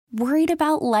Worried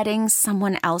about letting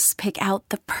someone else pick out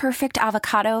the perfect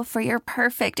avocado for your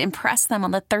perfect impress them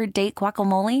on the third date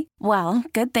guacamole? Well,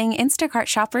 good thing Instacart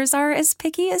shoppers are as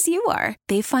picky as you are.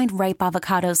 They find ripe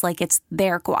avocados like it's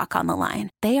their guac on the line.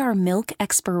 They are milk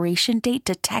expiration date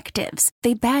detectives.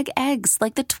 They bag eggs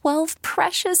like the 12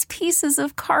 precious pieces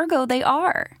of cargo they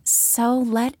are. So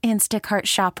let Instacart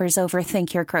shoppers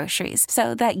overthink your groceries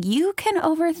so that you can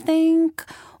overthink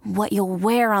what you'll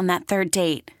wear on that third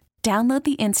date. Download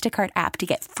the Instacart app to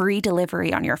get free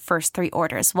delivery on your first 3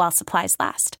 orders while supplies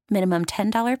last. Minimum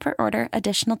 $10 per order.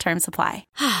 Additional terms apply.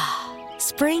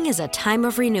 Spring is a time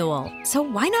of renewal, so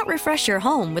why not refresh your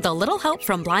home with a little help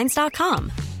from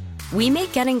Blinds.com? We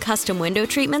make getting custom window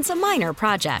treatments a minor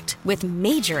project with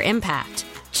major impact.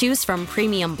 Choose from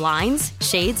premium blinds,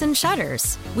 shades, and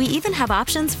shutters. We even have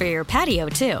options for your patio,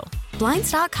 too.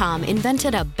 Blinds.com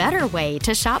invented a better way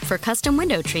to shop for custom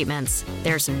window treatments.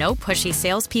 There's no pushy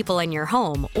salespeople in your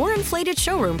home or inflated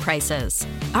showroom prices.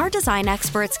 Our design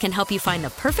experts can help you find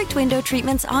the perfect window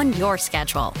treatments on your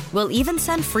schedule. We'll even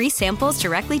send free samples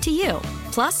directly to you.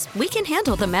 Plus, we can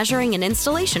handle the measuring and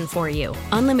installation for you.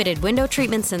 Unlimited window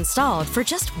treatments installed for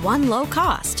just one low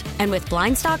cost. And with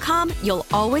Blinds.com, you'll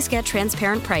always get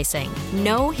transparent pricing.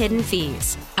 No hidden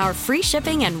fees. Our free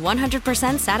shipping and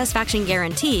 100% satisfaction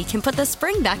guarantee can put the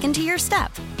spring back into your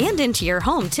step and into your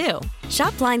home, too.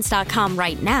 Shop Blinds.com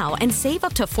right now and save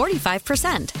up to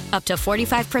 45%. Up to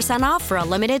 45% off for a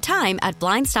limited time at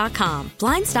Blinds.com.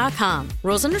 Blinds.com.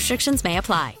 Rules and restrictions may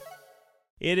apply.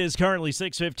 It is currently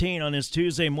 6:15 on this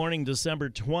Tuesday morning, December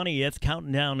 20th,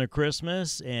 counting down to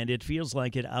Christmas, and it feels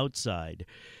like it outside.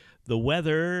 The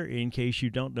weather, in case you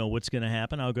don't know what's going to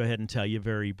happen, I'll go ahead and tell you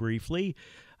very briefly.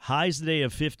 Highs today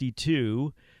of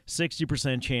 52,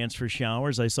 60% chance for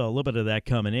showers. I saw a little bit of that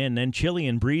coming in. Then chilly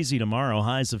and breezy tomorrow,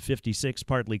 highs of 56,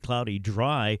 partly cloudy,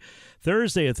 dry.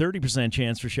 Thursday, a 30%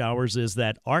 chance for showers as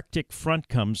that Arctic front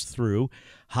comes through.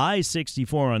 High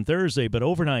 64 on Thursday, but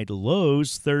overnight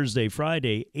lows Thursday,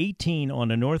 Friday, 18 on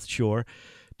the North Shore,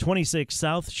 26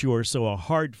 South Shore, so a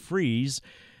hard freeze.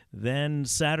 Then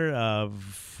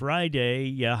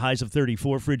Friday, highs of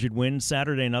 34, frigid winds.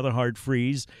 Saturday, another hard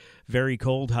freeze. Very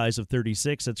cold, highs of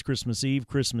 36. That's Christmas Eve.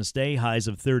 Christmas Day, highs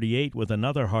of 38 with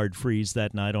another hard freeze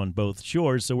that night on both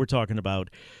shores. So we're talking about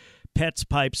pets,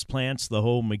 pipes, plants, the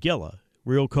whole Megillah.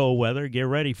 Real cold weather. Get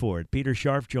ready for it. Peter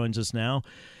Scharf joins us now.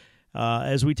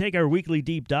 As we take our weekly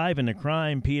deep dive into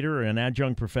crime, Peter, an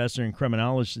adjunct professor and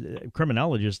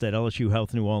criminologist at LSU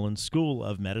Health New Orleans School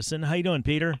of Medicine. How you doing,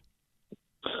 Peter?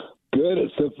 Good,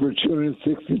 except for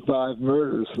 265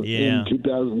 murders in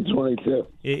 2022.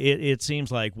 It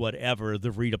seems like whatever the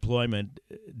redeployment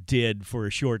did for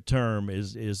a short term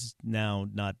is now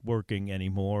not working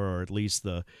anymore, or at least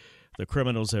the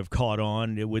criminals have caught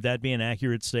on. Would that be an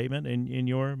accurate statement in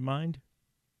your mind?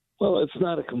 Well, it's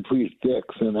not a complete fix,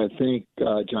 and I think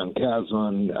John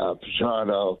Kazan,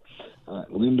 Pichardo,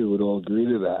 Linda would all agree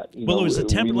to that. It was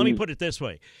let me put it this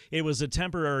way. It was a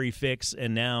temporary fix,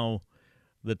 and now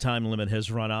the time limit has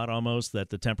run out almost,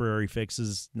 that the temporary fix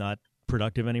is not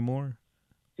productive anymore?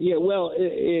 Yeah, well,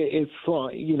 it's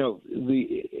fine.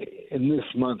 In this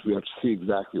month we have to see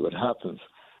exactly what happens.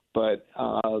 But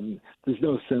there's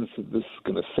no sense that this is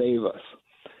going to save us.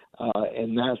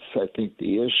 And that's, I think,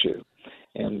 the issue.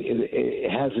 And it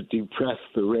hasn't depressed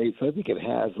the rates. I think it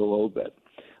has a little bit.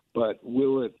 But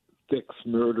will it fix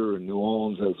murder in New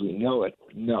Orleans as we know it?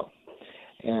 No.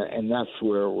 And that's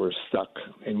where we're stuck,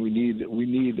 and we need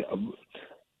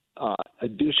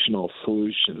additional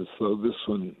solutions. So this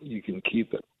one, you can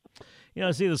keep it. I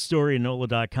see the story in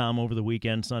NOLA.com over the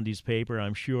weekend, Sunday's paper.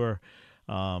 I'm sure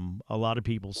a lot of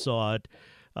people saw it.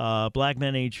 Black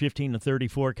men aged 15 to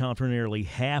 34 account for nearly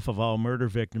half of all murder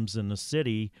victims in the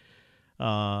city,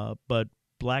 but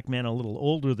black men a little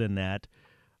older than that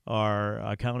are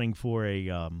accounting for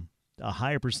a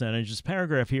higher percentage. This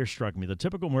paragraph here struck me. The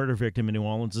typical murder victim in New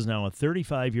Orleans is now a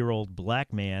 35-year-old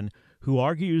black man who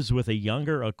argues with a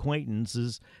younger acquaintance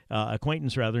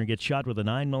and gets shot with a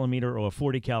 9mm or a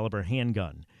 .40 caliber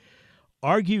handgun.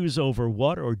 Argues over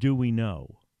what, or do we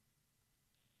know?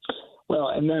 Well,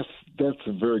 and that's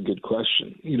a very good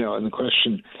question. And the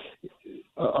question,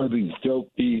 are these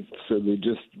dope beefs? Are they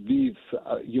just beefs?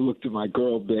 You looked at my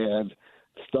girl bad,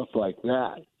 stuff like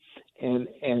that. And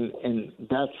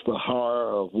that's the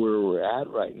horror of where we're at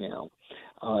right now.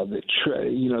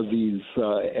 These,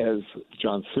 as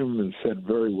John Zimmerman said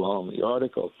very well in the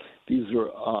article, these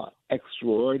are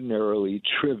extraordinarily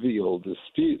trivial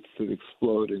disputes that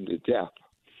explode into death.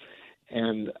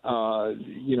 And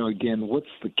again, what's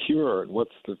the cure and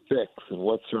what's the fix and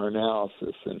what's our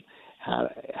analysis and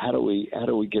how do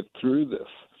we get through this?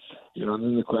 And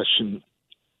then the question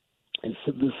and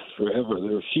said this forever.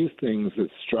 There are a few things that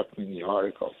struck me in the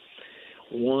article.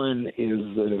 One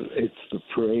is that it's the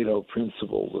Pareto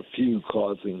principle, the few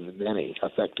causing the many,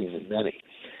 affecting the many.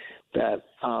 That,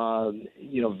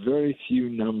 very few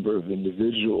number of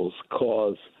individuals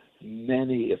cause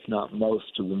many, if not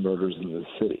most, of the murders in the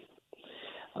city.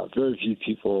 Very few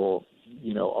people,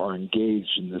 are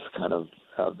engaged in this kind of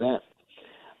event.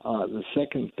 The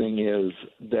second thing is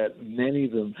that many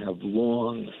of them have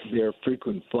they're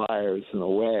frequent flyers in a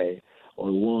way, or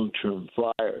long-term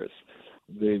flyers.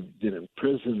 They've been in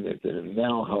prison, they've been in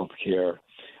mental health care,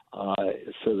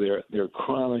 so they're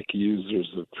chronic users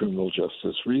of criminal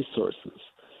justice resources.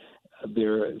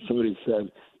 Somebody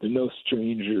said there are no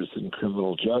strangers in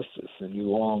criminal justice, and New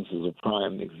Orleans is a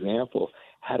prime example.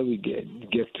 How do we get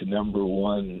to number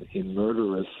one in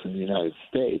murderers in the United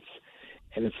States?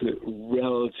 And it's a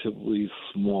relatively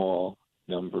small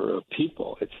number of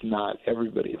people. It's not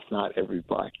everybody. It's not every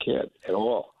black kid at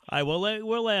all. All right, well, I'm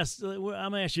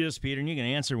going to ask you this, Peter, and you can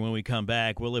answer when we come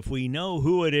back. Well, if we know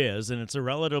who it is, and it's a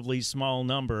relatively small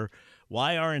number,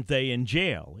 why aren't they in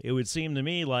jail? It would seem to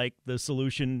me like the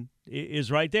solution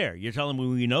is right there. You're telling me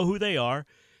we know who they are.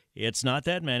 It's not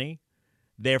that many.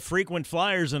 They're frequent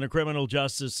flyers in the criminal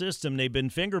justice system. They've been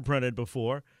fingerprinted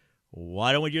before.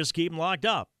 Why don't we just keep them locked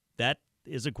up? That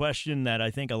is a question that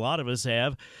I think a lot of us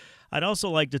have. I'd also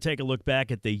like to take a look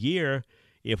back at the year,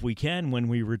 if we can, when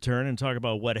we return, and talk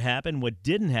about what happened, what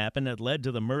didn't happen that led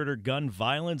to the murder gun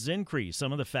violence increase,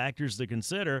 some of the factors to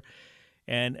consider.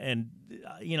 And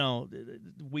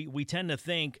we tend to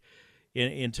think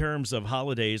in terms of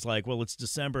holidays like, well, it's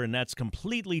December and that's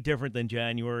completely different than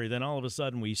January. Then all of a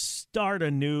sudden we start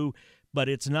anew, but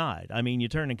it's not. I mean, you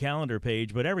turn a calendar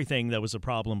page, but everything that was a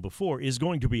problem before is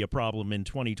going to be a problem in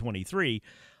 2023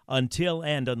 until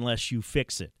and unless you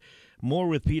fix it. More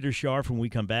with Peter Scharf when we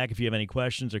come back. If you have any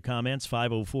questions or comments,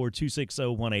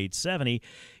 504-260-1870.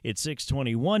 It's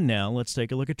 6:21 now. Let's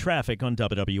take a look at traffic on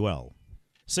WWL.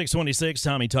 626,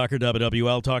 Tommy Tucker,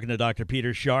 WWL, talking to Dr.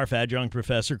 Peter Scharf, adjunct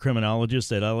professor,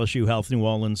 criminologist at LSU Health New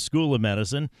Orleans School of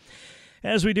Medicine,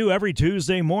 as we do every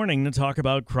Tuesday morning to talk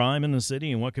about crime in the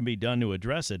city and what can be done to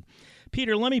address it.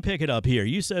 Peter, let me pick it up here.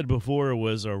 You said before it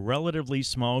was a relatively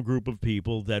small group of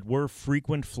people that were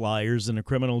frequent flyers in the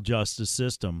criminal justice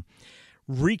system,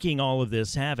 wreaking all of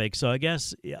this havoc. So I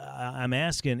guess I'm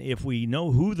asking, if we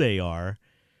know who they are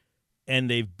and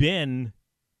they've been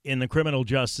in the criminal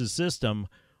justice system,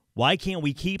 why can't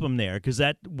we keep them there? Because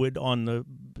that would, on the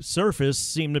surface,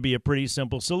 seem to be a pretty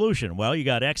simple solution. Well, you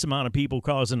got X amount of people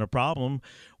causing a problem.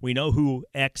 We know who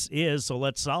X is, so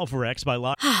let's solve for X by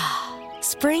locking.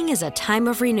 Spring is a time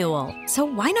of renewal, so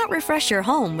why not refresh your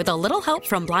home with a little help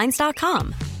from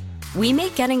Blinds.com? We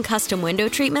make getting custom window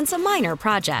treatments a minor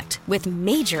project with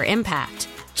major impact.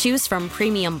 Choose from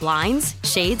premium blinds,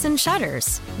 shades, and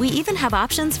shutters. We even have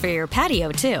options for your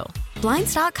patio, too.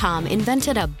 Blinds.com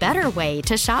invented a better way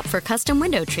to shop for custom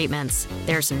window treatments.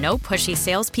 There's no pushy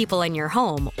salespeople in your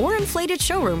home or inflated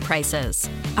showroom prices.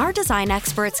 Our design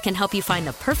experts can help you find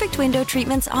the perfect window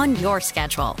treatments on your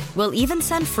schedule. We'll even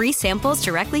send free samples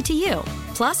directly to you.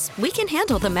 Plus, we can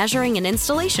handle the measuring and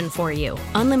installation for you.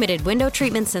 Unlimited window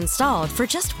treatments installed for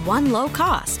just one low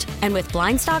cost. And with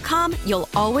Blinds.com, you'll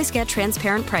always get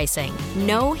transparent pricing.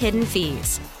 No hidden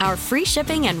fees. Our free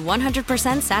shipping and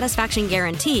 100% satisfaction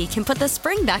guarantee can put the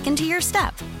spring back into your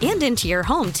step and into your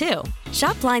home, too.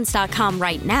 Shop Blinds.com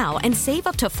right now and save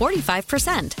up to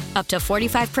 45%. Up to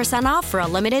 45% off for a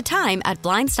limited time at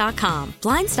Blinds.com.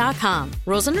 Blinds.com.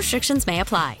 Rules and restrictions may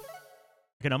apply.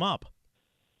 Picking them up.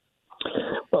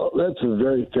 Well, that's a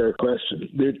very fair question.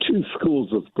 There are two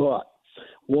schools of thought.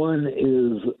 One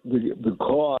is the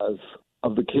cause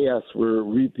of the chaos we're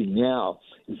reaping now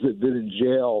is they've been in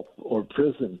jail or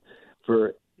prison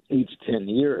for 8 to 10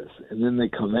 years, and then they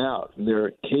come out. And there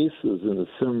are cases in the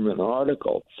Zimmerman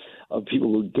article of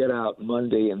people who get out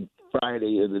Monday and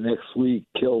Friday or the next week,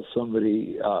 kill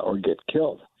somebody or get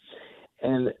killed.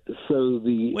 And so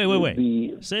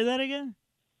Wait. Say that again?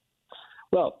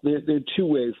 Well, there are two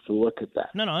ways to look at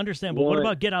that. No, I understand. But what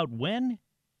about get out when?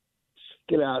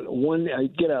 Get out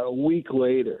a week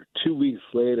later, 2 weeks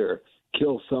later,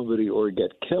 kill somebody or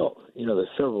get killed. There's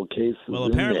several cases. Well,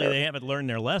 apparently they haven't learned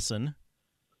their lesson.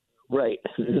 Right,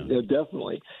 yeah.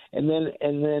 Definitely. And then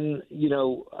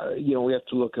we have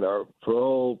to look at our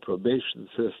probation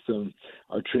system,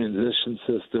 our transition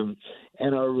system,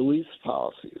 and our release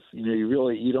policies.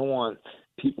 You don't want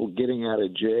people getting out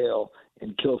of jail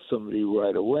and kill somebody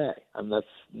right away. And that's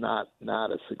not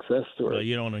a success story. Well,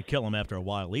 you don't want to kill them after a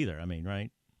while either. I mean, right?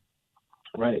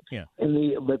 Right. Yeah. And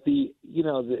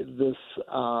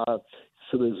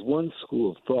so there's one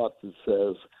school of thought that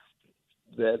says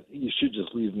that you should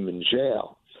just leave them in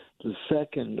jail. The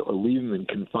second, or leave them in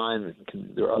confinement.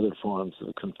 There are other forms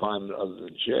of confinement other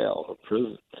than jail or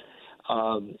prison.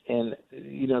 And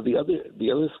the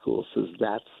other school says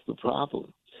that's the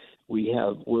problem.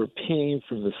 We're paying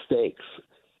for mistakes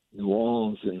New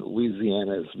Orleans and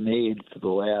Louisiana has made for the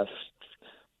last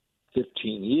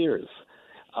 15 years.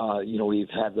 We've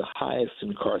had the highest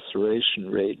incarceration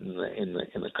rate in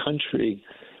the country.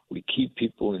 We keep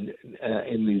people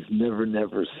in these never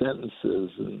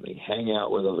sentences, and they hang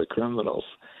out with other criminals.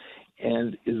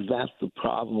 And is that the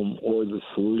problem or the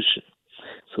solution?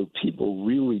 So people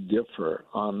really differ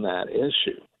on that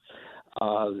issue.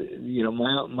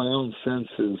 My own sense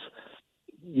is,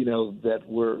 that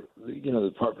we're, the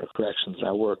Department of Corrections, and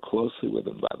I work closely with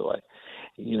them, by the way,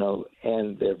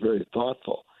 and they're very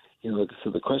thoughtful.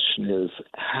 So the question is,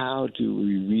 how do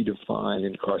we redefine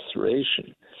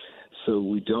incarceration so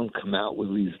we don't come out with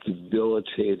these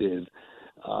debilitated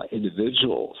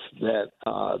individuals that,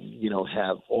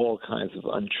 have all kinds of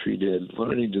untreated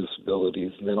learning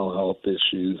disabilities, mental health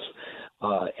issues,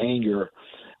 anger,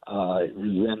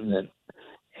 resentment,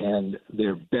 and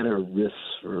they're better risks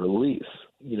for release.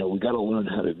 We got to learn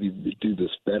how to do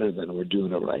this better than we're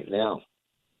doing it right now.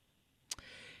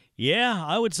 Yeah,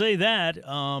 I would say that.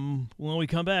 When we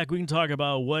come back, we can talk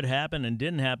about what happened and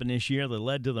didn't happen this year that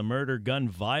led to the murder, gun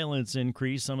violence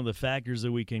increase, some of the factors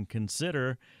that we can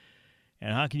consider,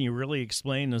 and how can you really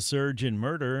explain the surge in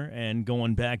murder? And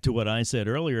going back to what I said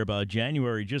earlier about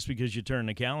January, just because you turn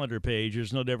the calendar page,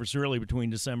 there's no difference really between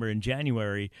December and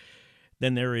January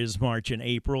than there is March and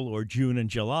April or June and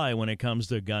July when it comes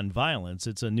to gun violence.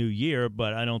 It's a new year,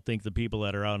 but I don't think the people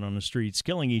that are out on the streets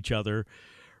killing each other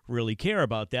really care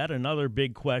about that. Another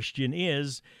big question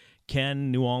is, can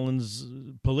New Orleans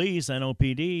police,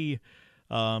 NOPD,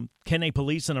 can they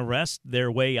police and arrest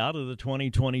their way out of the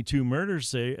 2022 murder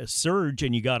surge?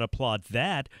 And you got to plot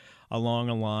that along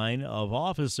a line of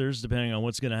officers, depending on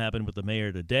what's going to happen with the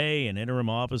mayor today, an interim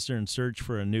officer in search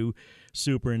for a new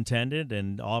superintendent,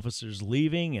 and officers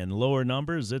leaving and lower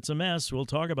numbers. It's a mess. We'll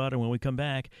talk about it when we come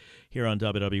back here on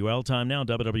WWL. Time now,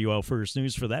 WWL First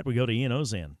News. For that, we go to Ian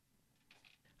Ozan.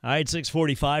 All right,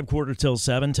 6:45,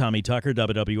 6:45, Tommy Tucker,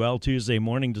 WWL, Tuesday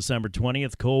morning, December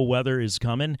 20th. Cold weather is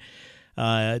coming.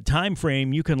 Time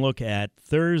frame, you can look at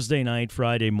Thursday night,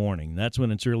 Friday morning. That's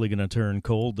when it's really going to turn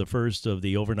cold. The first of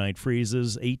the overnight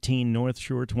freezes, 18 North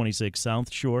Shore, 26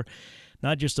 South Shore.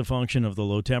 Not just a function of the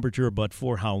low temperature, but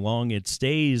for how long it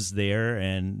stays there.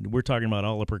 And we're talking about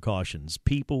all the precautions,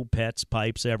 people, pets,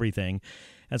 pipes, everything.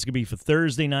 That's going to be for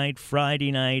Thursday night,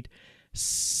 Friday night,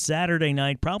 Saturday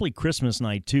night, probably Christmas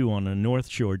night, too, on the North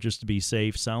Shore, just to be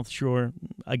safe. South Shore,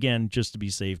 again, just to be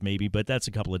safe, maybe, but that's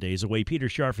a couple of days away. Peter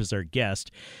Scharf is our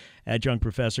guest, adjunct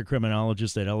professor,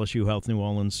 criminologist at LSU Health New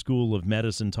Orleans School of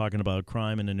Medicine, talking about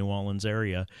crime in the New Orleans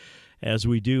area, as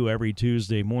we do every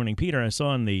Tuesday morning. Peter, I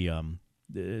saw in the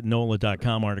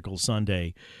NOLA.com article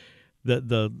Sunday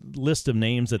the list of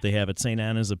names that they have at St.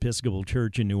 Anna's Episcopal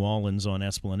Church in New Orleans on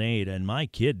Esplanade, and my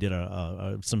kid did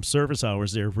some service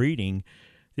hours there reading.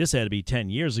 This had to be 10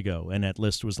 years ago, and that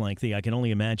list was lengthy. I can only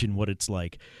imagine what it's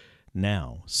like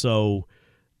now. So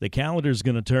the calendar's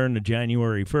going to turn to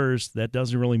January 1st. That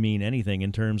doesn't really mean anything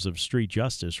in terms of street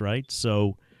justice, right?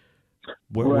 So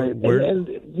right. And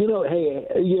hey,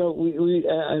 I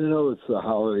know it's the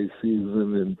holiday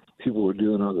season and people are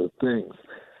doing other things,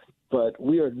 but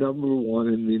we are number one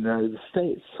in the United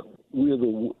States. We are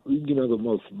the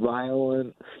most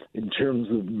violent in terms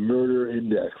of murder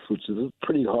index, which is a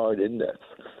pretty hard index,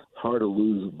 hard to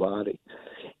lose a body.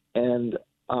 And,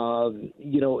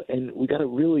 and we got to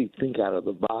really think out of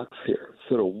the box here,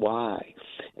 sort of why.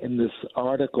 In this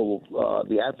article,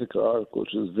 the Advocate article,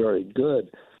 which is very good,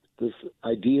 this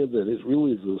idea that it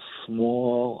really is a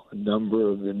small number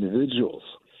of individuals.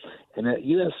 And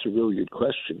you asked a really good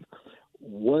question.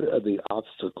 What are the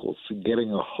obstacles to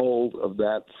getting a hold of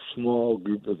that small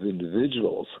group of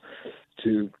individuals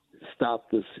to stop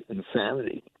this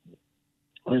insanity?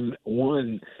 And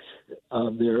one,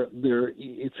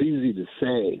 it's easy to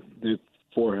say there are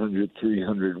 400,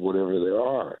 300, whatever there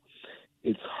are.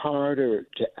 It's harder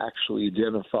to actually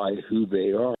identify who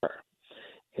they are,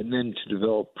 and then to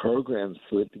develop programs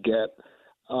to get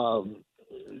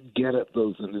at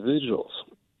those individuals.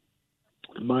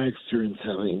 My experience,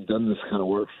 having done this kind of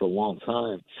work for a long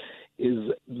time,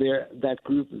 is that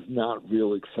group is not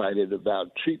real excited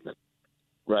about treatment,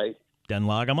 right? Then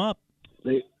log them up.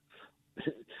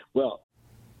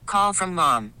 Call from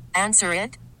mom. Answer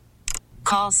it.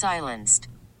 Call silenced.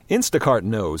 Instacart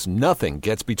knows nothing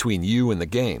gets between you and the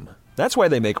game. That's why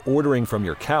they make ordering from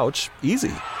your couch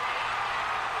easy.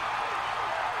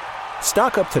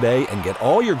 Stock up today and get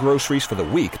all your groceries for the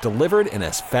week delivered in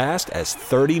as fast as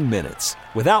 30 minutes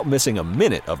without missing a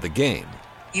minute of the game.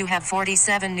 You have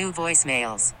 47 new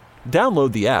voicemails.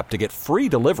 Download the app to get free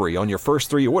delivery on your first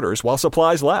 3 orders while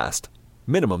supplies last.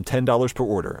 Minimum $10 per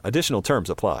order. Additional terms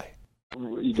apply.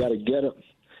 You got to get them.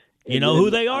 You know who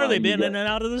they are. They've been in and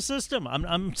out of the system.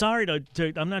 I'm sorry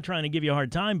I'm not trying to give you a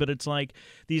hard time, but it's like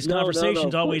these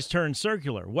conversations always turn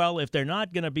circular. Well, if they're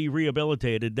not going to be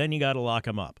rehabilitated, then you got to lock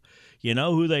them up. You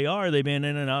know who they are. They've been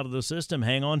in and out of the system.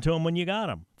 Hang on to them when you got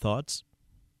them. Thoughts?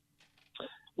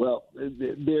 Well,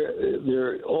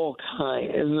 they're all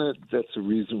kind, and that's a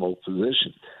reasonable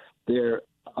position. There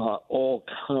are all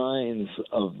kinds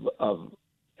of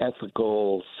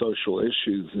ethical, social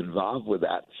issues involved with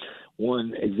that.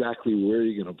 One, exactly where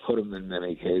you're going to put them in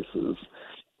many cases,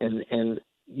 and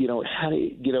how do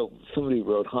you, somebody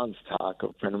wrote, Hans Tak, a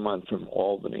friend of mine from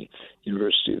Albany,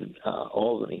 University of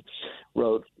Albany,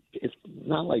 wrote, it's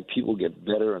not like people get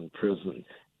better in prison.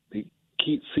 The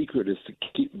key secret is to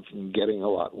keep them from getting a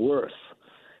lot worse.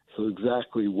 So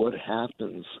exactly what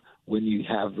happens when you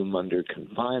have them under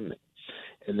confinement?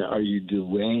 And are you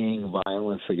delaying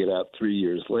violence to get out 3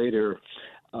 years later?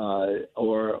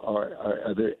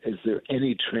 Is there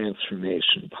any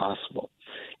transformation possible?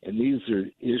 And these are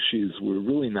issues we're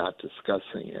really not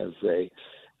discussing as a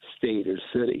state or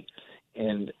city.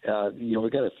 And, we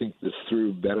got to think this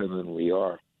through better than we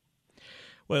are.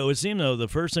 Well, it would seem, though, the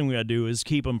first thing we got to do is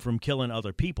keep them from killing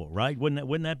other people, right?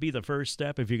 Wouldn't that be the first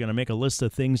step? If you're going to make a list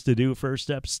of things to do, first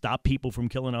step, stop people from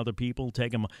killing other people,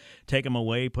 take them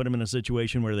away, put them in a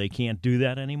situation where they can't do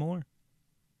that anymore?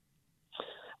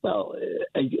 Well,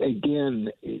 again,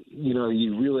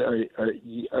 you really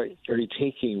are you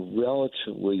taking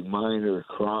relatively minor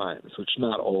crimes, which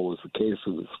not always the case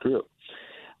with this group,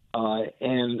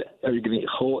 and are you going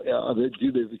to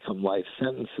do they become life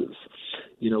sentences?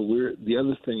 We're the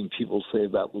other thing people say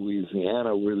about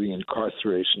Louisiana, we're the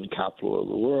incarceration capital of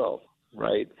the world,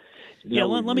 right?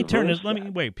 Let me turn this.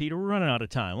 Wait, Peter. We're running out of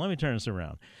time. Let me turn this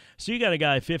around. So you got a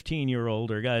guy 15-year-old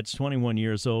or a guy that's 21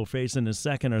 years old facing his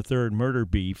second or third murder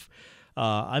beef.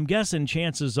 I'm guessing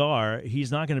chances are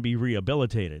he's not going to be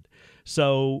rehabilitated.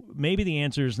 So maybe the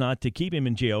answer is not to keep him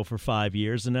in jail for 5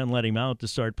 years and then let him out to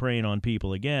start preying on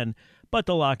people again, but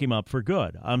to lock him up for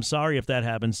good. I'm sorry if that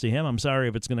happens to him. I'm sorry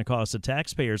if it's going to cost the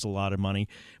taxpayers a lot of money.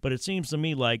 But it seems to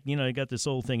me like, you got this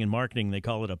old thing in marketing, they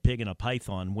call it a pig and a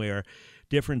python, where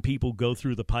different people go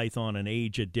through the python and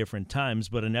age at different times,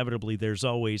 but inevitably there's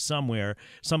always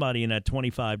somebody in that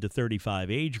 25 to 35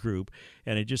 age group.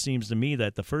 And it just seems to me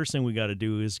that the first thing we got to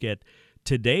do is get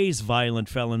today's violent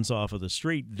felons off of the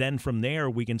street. Then from there,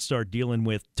 we can start dealing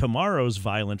with tomorrow's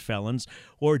violent felons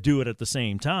or do it at the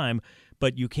same time.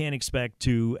 But you can't expect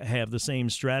to have the same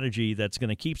strategy that's going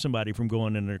to keep somebody from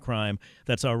going into a crime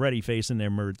that's already facing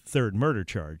their third murder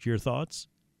charge. Your thoughts?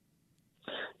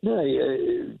 No,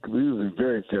 these are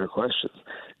very fair questions.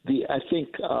 I think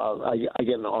I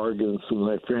get in arguments with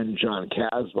my friend John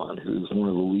Kasban, who's one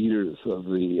of the leaders of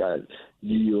the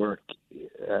New York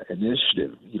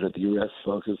initiative, the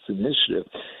arrest-focused initiative.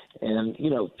 And,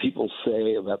 people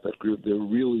say about that group, they're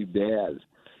really bad.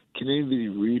 Can anybody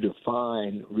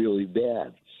redefine really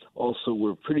bad? Also,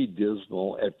 we're pretty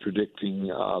dismal at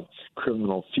predicting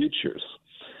criminal futures.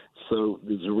 So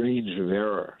there's a range of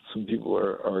error. Some people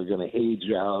are going to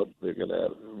age out. They're going to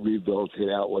rehabilitate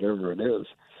out, whatever it is.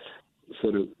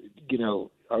 So,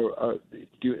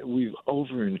 we've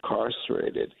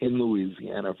over-incarcerated in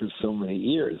Louisiana for so many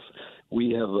years.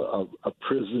 We have a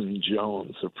prison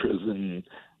Jones, a prison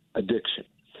addiction.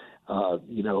 Our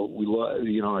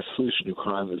solution to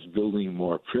crime is building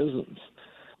more prisons.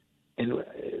 And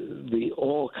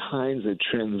all kinds of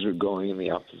trends are going in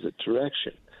the opposite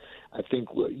direction. I think,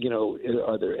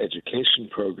 are there education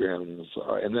programs,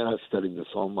 and then I've studied this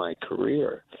all my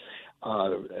career,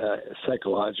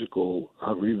 psychological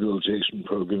rehabilitation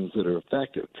programs that are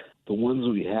effective. The ones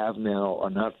we have now are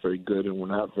not very good, and we're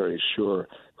not very sure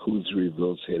who's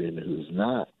rehabilitated and who's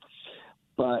not.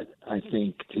 But I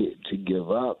think to give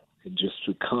up and just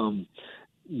become,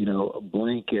 a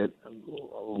blanket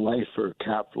lifer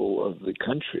capital of the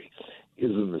country is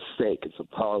a mistake. It's a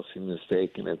policy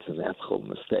mistake, and it's an ethical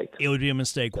mistake. It would be a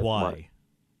mistake. Why?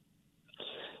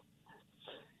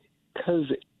 Because,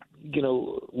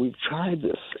 we've tried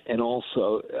this, and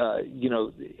also,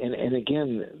 and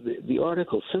again, the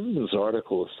article, Simmons'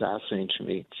 article is fascinating to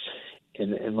me,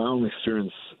 and my own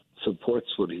experience supports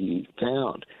what he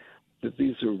found, that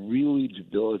these are really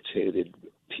debilitated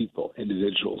people,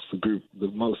 individuals, the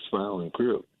most violent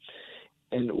group.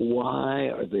 And why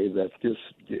are they that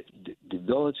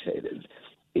debilitated?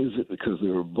 Is it because they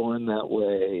were born that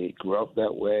way, grew up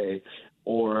that way,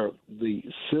 or the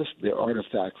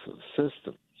artifacts of the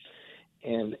system?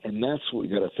 And that's what we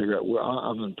got to figure out.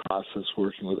 I'm in process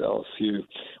working with LSU.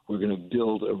 We're going to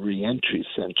build a reentry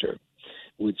center,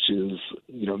 which is,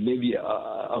 maybe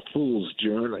a fool's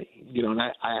journey. And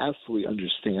I absolutely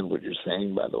understand what you're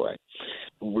saying, by the way.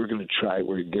 We're going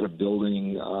to get a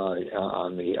building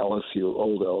on the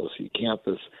old LSU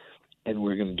campus, and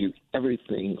we're going to do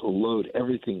load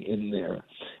everything in there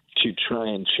to try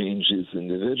and change these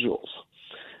individuals.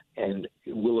 And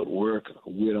will it work?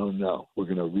 We don't know. We're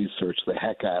going to research the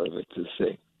heck out of it to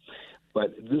see.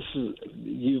 But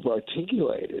you've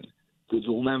articulated the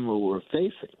dilemma we're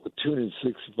facing with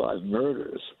 265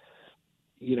 murders.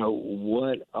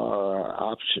 What are our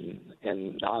options,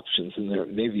 and they're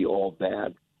maybe all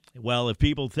bad. Well, if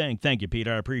people thank you,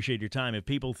 Peter, I appreciate your time. If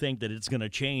people think that it's going to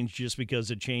change just because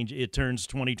it turns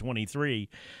 2023,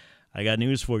 I got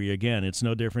news for you again. It's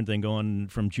no different than going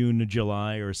from June to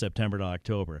July or September to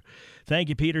October. Thank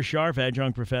you, Peter Scharf,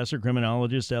 adjunct professor,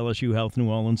 criminologist, LSU Health New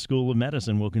Orleans School of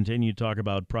Medicine. We'll continue to talk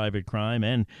about private crime,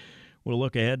 and we'll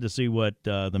look ahead to see what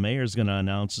the mayor's going to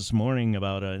announce this morning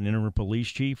about an interim police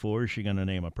chief, or is she going to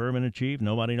name a permanent chief?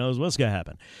 Nobody knows what's going to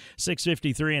happen.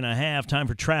 6:53 and a half, time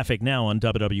for traffic now on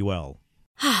WWL.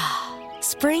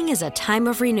 Spring is a time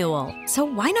of renewal, so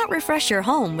why not refresh your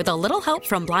home with a little help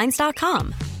from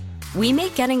Blinds.com? We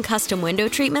make getting custom window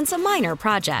treatments a minor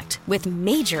project with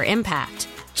major impact.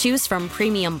 Choose from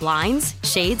premium blinds,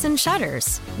 shades, and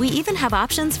shutters. We even have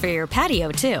options for your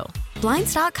patio, too.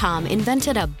 Blinds.com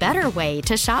invented a better way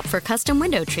to shop for custom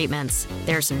window treatments.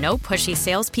 There's no pushy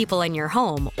salespeople in your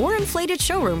home or inflated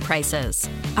showroom prices.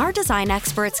 Our design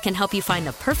experts can help you find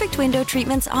the perfect window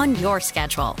treatments on your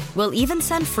schedule. We'll even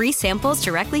send free samples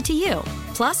directly to you.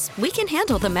 Plus, we can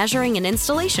handle the measuring and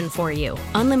installation for you.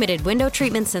 Unlimited window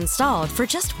treatments installed for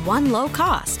just one low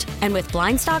cost. And with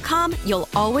Blinds.com, you'll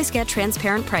always get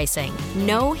transparent pricing.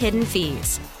 No hidden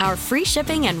fees. Our free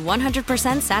shipping and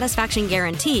 100% satisfaction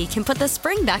guarantee can put the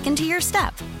spring back into your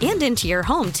step and into your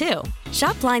home, too.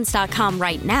 Shop Blinds.com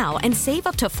right now and save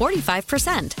up to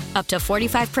 45%. Up to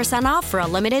 45% off for a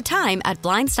limited time at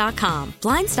Blinds.com.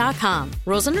 Blinds.com.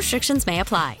 Rules and restrictions may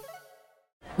apply.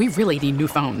 We really need new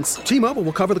phones. T-Mobile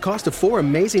will cover the cost of 4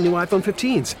 amazing new iPhone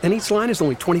 15s, and each line is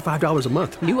only $25 a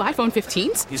month. New iPhone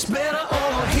 15s? It's better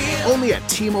over here. Only at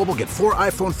T-Mobile, get 4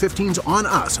 iPhone 15s on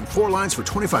us and 4 lines for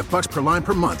 $25 per line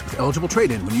per month with eligible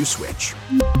trade-in when you switch.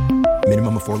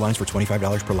 Minimum of 4 lines for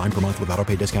 $25 per line per month with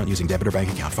autopay discount using debit or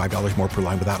bank account. $5 more per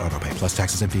line without autopay, plus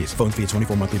taxes and fees. Phone fee at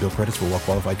 24 monthly bill credits for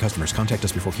well-qualified customers. Contact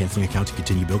us before canceling account to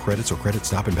continue bill credits or credit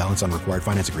stop and balance on required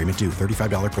finance agreement due.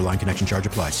 $35 per line connection charge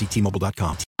applies. See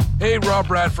T-Mobile.com. Hey, Rob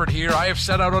Bradford here. I have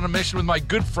set out on a mission with my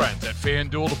good friends at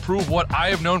FanDuel to prove what I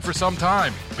have known for some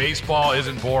time. Baseball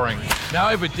isn't boring. Now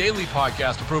I have a daily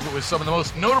podcast to prove it with some of the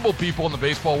most notable people in the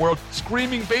baseball world,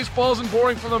 screaming baseball isn't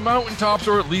boring from the mountaintops,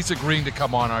 or at least agreeing to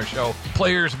come on our show.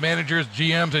 Players, managers,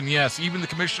 GMs, and yes, even the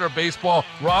commissioner of baseball,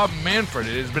 Rob Manfred.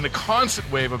 It has been a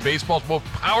constant wave of baseball's most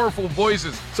powerful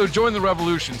voices. So join the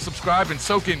revolution. Subscribe and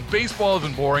soak in Baseball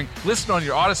Isn't Boring. Listen on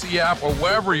your Odyssey app or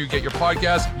wherever you get your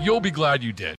podcasts. You'll be glad you did.